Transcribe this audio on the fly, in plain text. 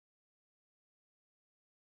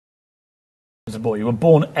as a boy. You were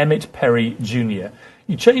born Emmett Perry Jr.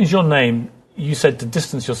 You changed your name, you said, to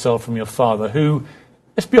distance yourself from your father, who,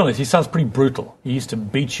 let's be honest, he sounds pretty brutal. He used to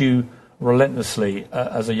beat you relentlessly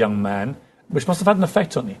as a young man, which must have had an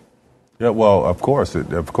effect on you. Yeah, well, of course it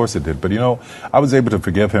did. But I was able to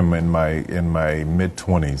forgive him in my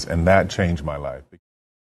mid-20s, and that changed my life.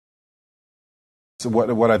 So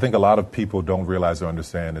what I think a lot of people don't realize or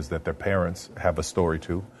understand is that their parents have a story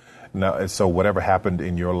too. Now, so whatever happened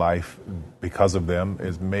in your life because of them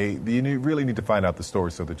you really need to find out the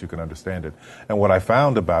story so that you can understand it. And what I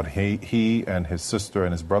found about he and his sister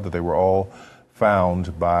and his brother, they were all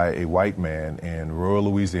found by a white man in rural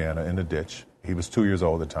Louisiana in a ditch. He was 2 years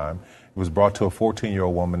old at the time. He was brought to a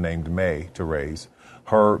 14-year-old woman named May to raise.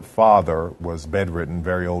 Her father was bedridden,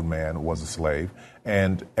 very old man, was a slave,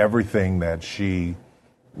 and everything that she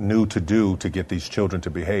knew to do to get these children to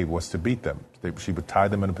behave was to beat them. She would tie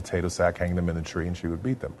them in a potato sack, hang them in a tree, and she would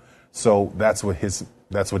beat them. So that's what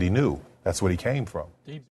he knew. That's what he came from.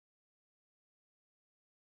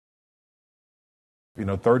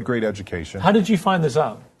 Third grade education. How did you find this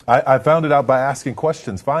out? I found it out by asking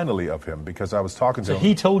questions, finally, of him, because I was talking to him. So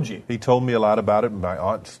he told you? He told me a lot about it. My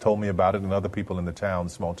aunt told me about it, and other people in the town,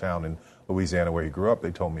 small town in Louisiana where he grew up,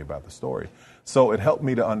 they told me about the story. So it helped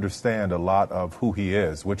me to understand a lot of who he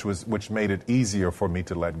is, which made it easier for me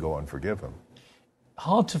to let go and forgive him.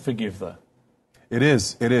 Hard to forgive, though. It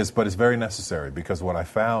is, but it's very necessary, because what I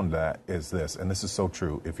found is this, and this is so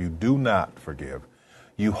true. If you do not forgive,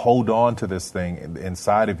 you hold on to this thing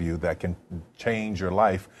inside of you that can change your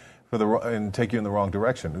life and take you in the wrong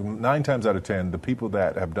direction. 9 times out of 10, the people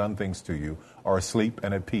that have done things to you are asleep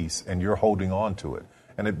and at peace, and you're holding on to it.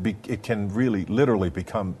 And it can really, literally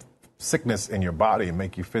become sickness in your body and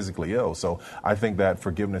make you physically ill. So I think that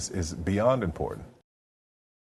forgiveness is beyond important.